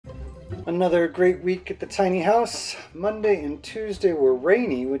Another great week at the tiny house. Monday and Tuesday were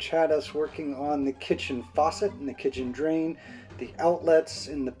rainy, which had us working on the kitchen faucet and the kitchen drain, the outlets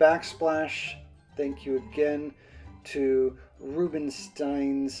in the backsplash. Thank you again to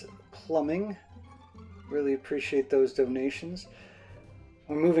Rubenstein's Plumbing. Really appreciate those donations.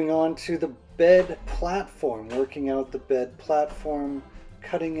 We're moving on to the bed platform, working out the bed platform,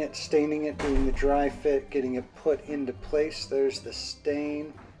 cutting it, staining it, doing the dry fit, getting it put into place. There's the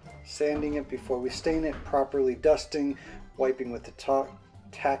stain. Sanding it before we stain it, properly dusting, wiping with the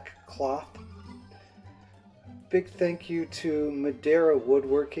tack cloth. Big thank you to Madeira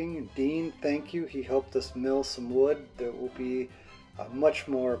Woodworking. Dean, thank you. He helped us mill some wood. There will be much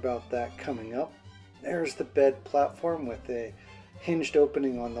more about that coming up. There's the bed platform with a hinged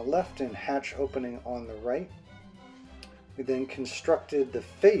opening on the left and hatch opening on the right. We then constructed the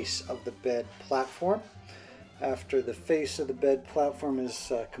face of the bed platform. After the face of the bed platform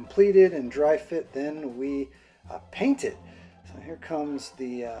is completed and dry fit, then we paint it. So here comes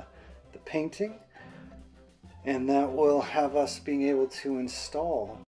the painting, and that will have us being able to install